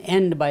 and then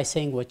end by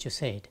saying what you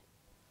said.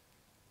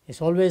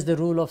 It's always the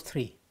rule of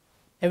three.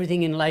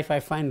 Everything in life I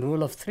find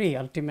rule of three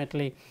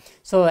ultimately.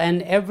 So,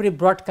 and every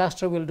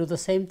broadcaster will do the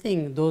same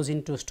thing, those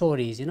into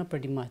stories,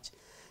 pretty much.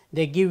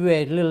 They give you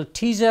a little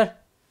teaser,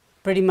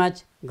 pretty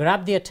much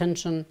grab the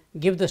attention,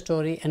 give the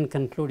story, and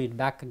conclude it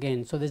back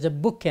again. So there's a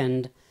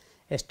bookend,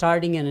 a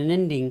starting and an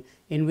ending,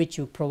 in which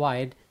you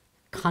provide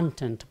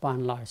content by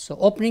and large. So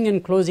opening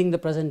and closing the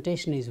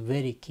presentation is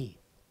very key.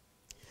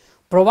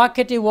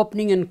 Provocative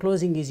opening and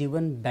closing is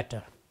even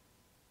better.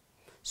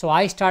 So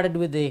I started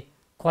with the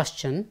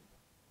question,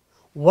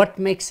 what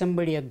makes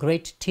somebody a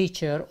great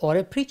teacher or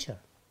a preacher?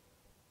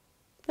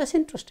 That's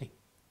interesting.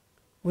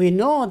 We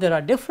know there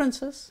are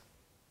differences.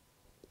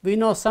 We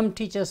know some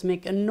teachers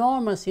make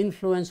enormous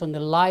influence on the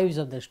lives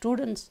of the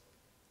students.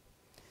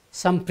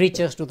 Some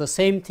preachers do the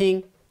same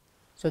thing.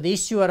 So the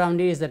issue around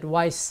it is that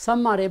why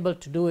some are able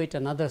to do it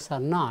and others are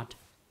not.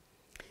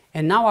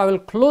 And now I will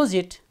close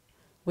it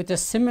with a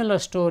similar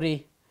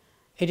story.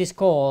 It is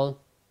called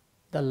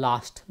The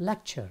Last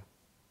Lecture.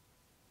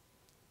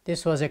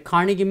 This was a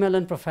Carnegie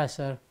Mellon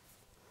professor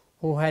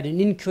who had an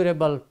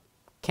incurable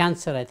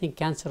cancer, I think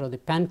cancer of the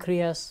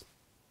pancreas.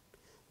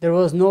 There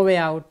was no way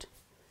out.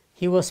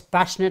 He was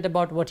passionate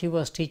about what he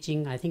was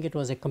teaching. I think it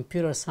was a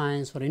computer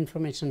science or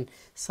information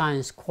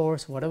science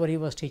course, whatever he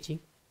was teaching.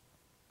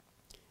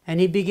 And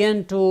he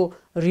began to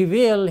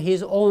reveal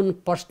his own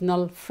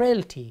personal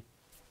frailty.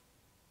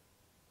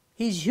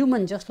 He's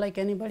human just like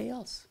anybody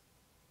else.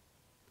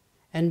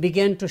 And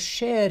began to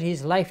share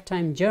his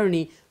lifetime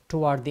journey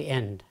toward the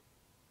end.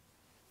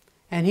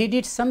 And he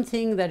did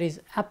something that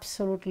is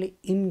absolutely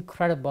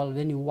incredible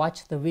when you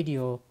watch the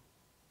video.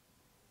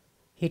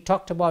 He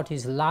talked about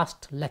his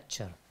last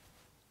lecture.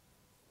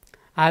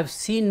 I've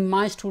seen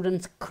my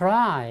students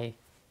cry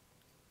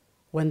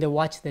when they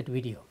watch that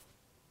video.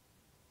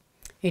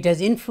 It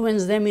has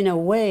influenced them in a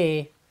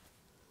way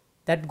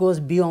that goes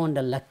beyond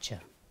a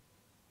lecture.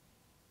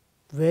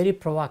 Very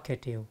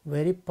provocative,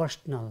 very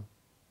personal,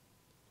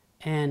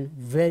 and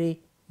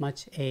very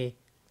much a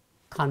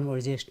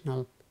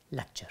conversational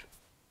lecture.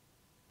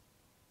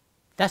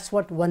 That's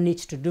what one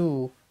needs to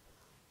do.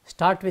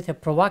 Start with a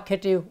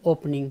provocative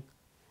opening,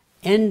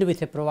 end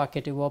with a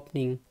provocative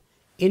opening,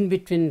 in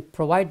between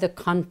provide the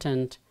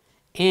content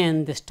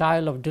and the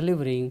style of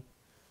delivering.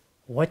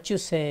 What you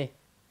say,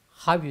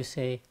 how you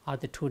say are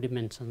the two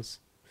dimensions.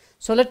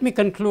 So let me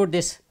conclude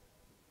this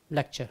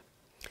lecture.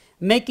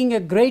 Making a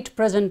great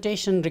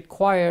presentation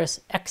requires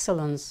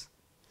excellence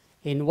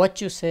in what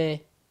you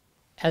say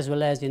as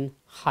well as in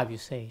how you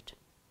say it.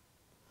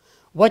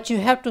 What you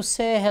have to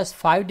say has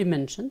 5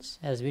 dimensions,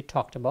 as we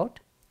talked about.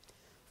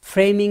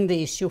 Framing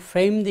the issue,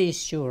 frame the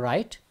issue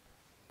right.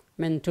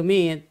 I mean, to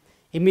me,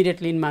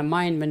 immediately in my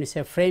mind when you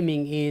say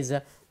framing is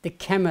the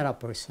camera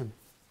person.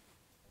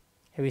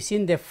 Have you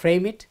seen they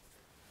frame it?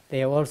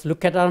 They always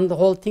look at around the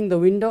whole thing, the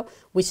window,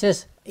 which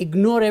says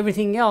ignore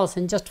everything else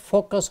and just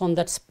focus on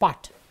that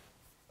spot.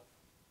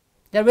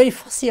 They're very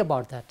fussy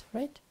about that,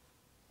 right?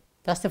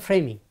 That's the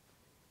framing.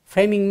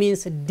 Framing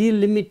means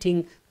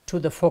delimiting to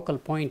the focal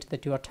point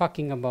that you are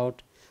talking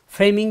about,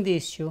 framing the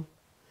issue,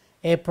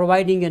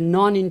 providing a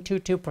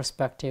non-intuitive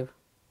perspective,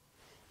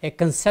 a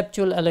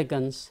conceptual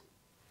elegance,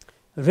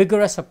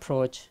 rigorous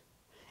approach,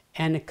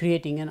 and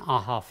creating an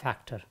aha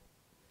factor.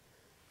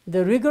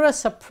 The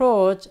rigorous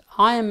approach,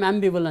 I am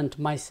ambivalent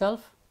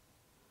myself.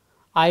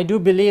 I do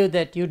believe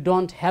that you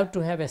don't have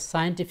to have a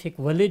scientific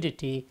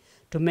validity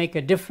to make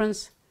a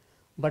difference,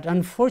 but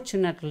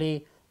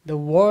unfortunately, The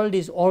world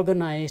is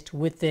organized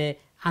with an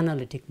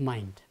analytic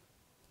mind.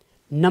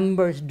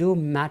 Numbers do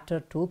matter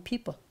to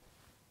people.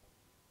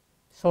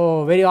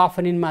 So very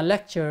often in my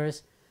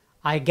lectures,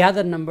 I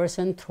gather numbers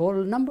and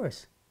throw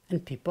numbers,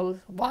 and people,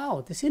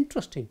 wow, this is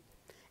interesting,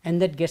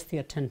 and that gets the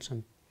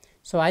attention.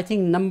 So I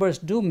think numbers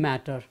do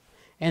matter,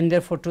 and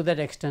therefore to that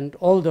extent,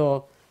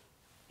 although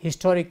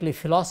historically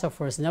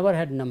philosophers never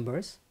had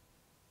numbers,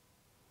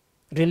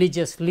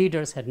 religious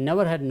leaders had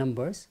never had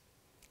numbers,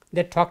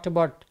 they talked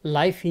about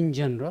life in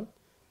general,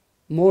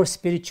 more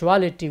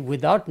spirituality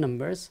without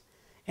numbers,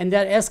 and they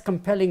are as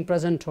compelling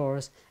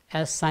presenters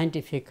as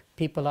scientific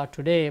people are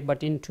today.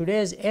 But in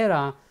today's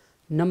era,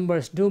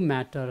 numbers do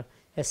matter,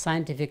 a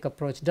scientific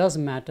approach does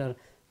matter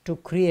to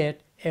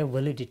create a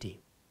validity.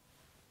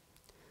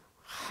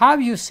 How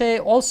you say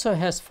also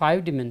has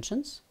 5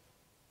 dimensions: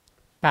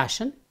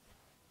 passion,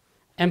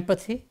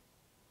 empathy,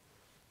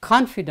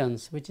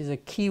 confidence, which is a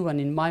key one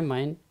in my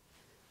mind,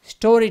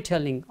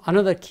 storytelling,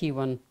 another key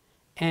one,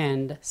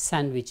 and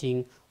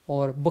sandwiching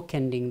or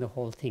bookending the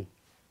whole thing.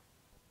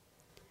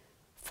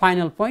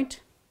 Final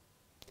point,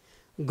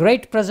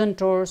 great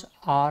presenters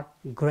are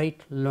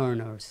great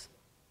learners.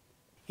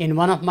 In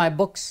one of my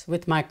books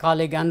with my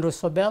colleague Andrew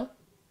Sobel,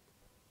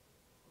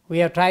 we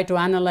have tried to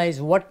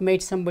analyze what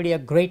made somebody a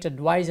great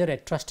advisor, a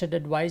trusted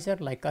advisor,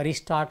 like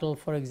Aristotle,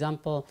 for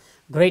example,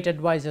 great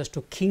advisors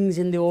to kings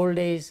in the old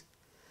days,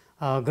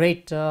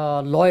 great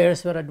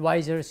lawyers were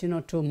advisors,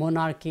 to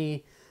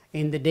monarchy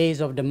in the days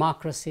of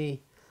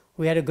democracy.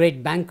 We had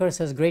great bankers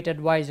as great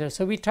advisors.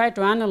 So we try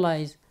to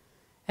analyze,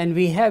 and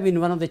we have in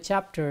one of the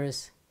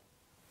chapters,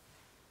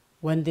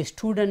 when the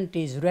student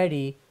is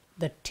ready,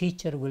 the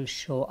teacher will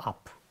show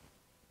up.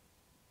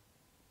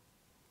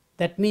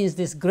 That means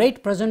these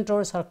great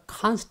presenters are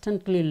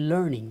constantly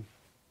learning.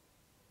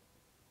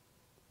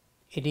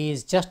 It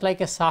is just like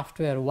a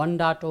software,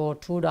 1.0,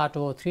 2.0,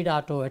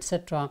 3.0,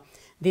 etc.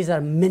 These are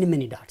many,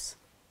 many dots.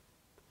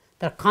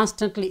 They are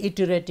constantly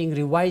iterating,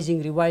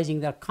 revising.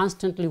 They are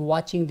constantly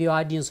watching the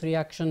audience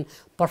reaction,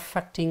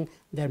 perfecting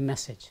their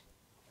message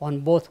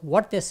on both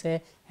what they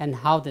say and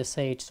how they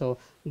say it. So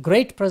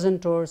great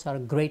presenters are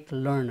great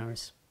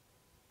learners.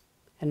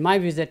 And my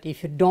view is that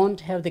if you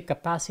don't have the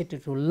capacity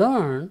to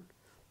learn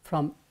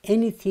from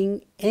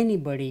anything,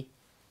 anybody,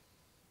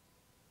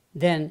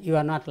 then you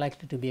are not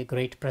likely to be a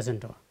great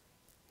presenter.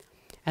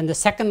 And the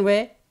second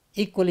way,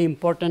 equally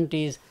important,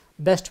 is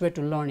best way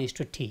to learn is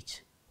to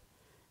teach.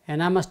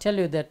 And I must tell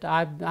you that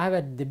I've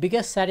had the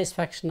biggest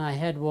satisfaction I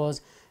had was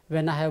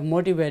when I have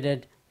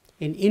motivated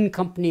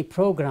in-company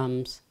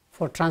programs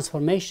for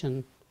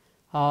transformation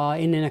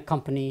in a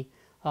company.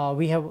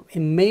 We have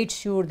made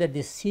sure that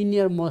the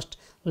senior most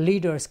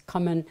leaders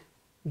come and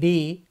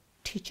be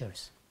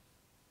teachers.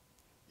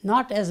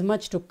 Not as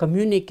much to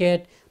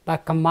communicate by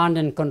command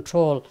and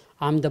control,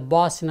 I'm the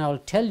boss and I will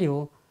tell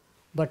you,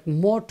 but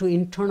more to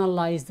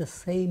internalize the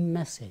same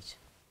message.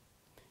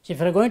 So if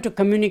you are going to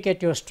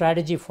communicate your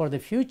strategy for the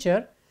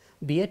future,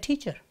 be a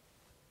teacher.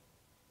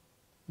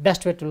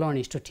 Best way to learn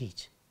is to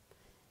teach.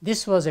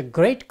 This was a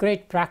great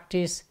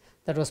practice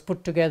that was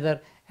put together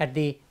at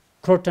the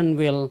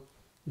Crotonville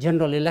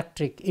General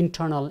Electric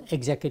internal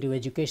executive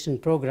education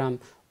program,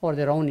 or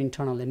their own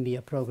internal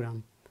MBA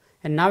program.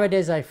 And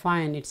nowadays I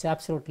find it's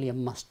absolutely a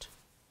must.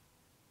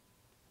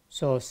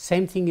 So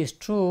same thing is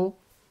true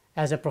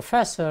as a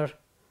professor.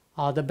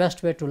 The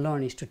best way to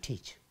learn is to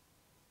teach.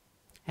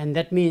 And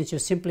that means you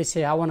simply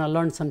say, I want to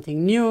learn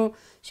something new.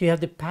 So you have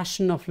the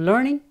passion of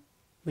learning,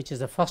 which is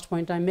the first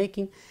point I'm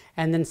making.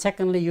 And then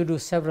secondly, you do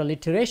several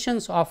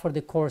iterations, offer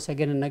the course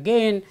again and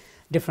again,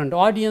 different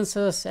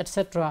audiences,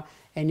 etc.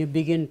 And you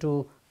begin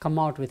to come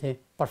out with a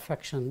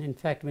perfection. In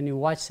fact, when you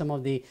watch some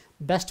of the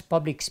best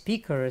public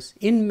speakers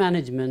in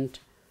management,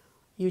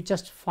 you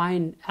just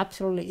find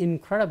absolutely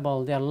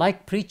incredible. They are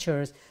like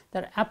preachers.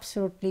 They're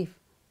absolutely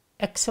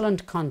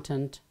excellent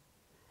content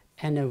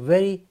and a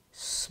very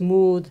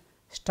smooth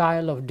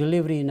style of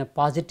delivery in a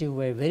positive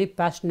way, very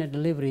passionate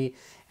delivery.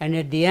 And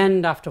at the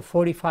end, after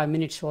 45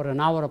 minutes or an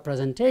hour of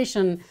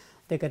presentation,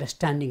 they get a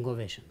standing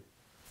ovation.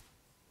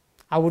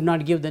 I would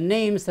not give the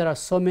names. There are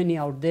so many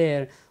out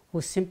there who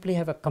simply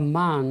have a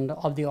command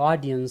of the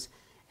audience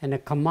and a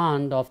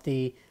command of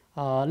the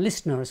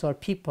listeners or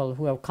people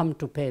who have come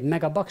to pay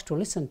mega bucks to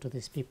listen to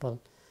these people,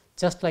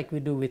 just like we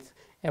do with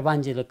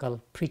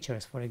evangelical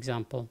preachers, for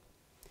example.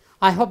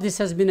 I hope this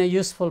has been a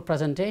useful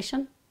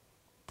presentation.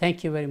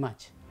 Thank you very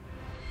much.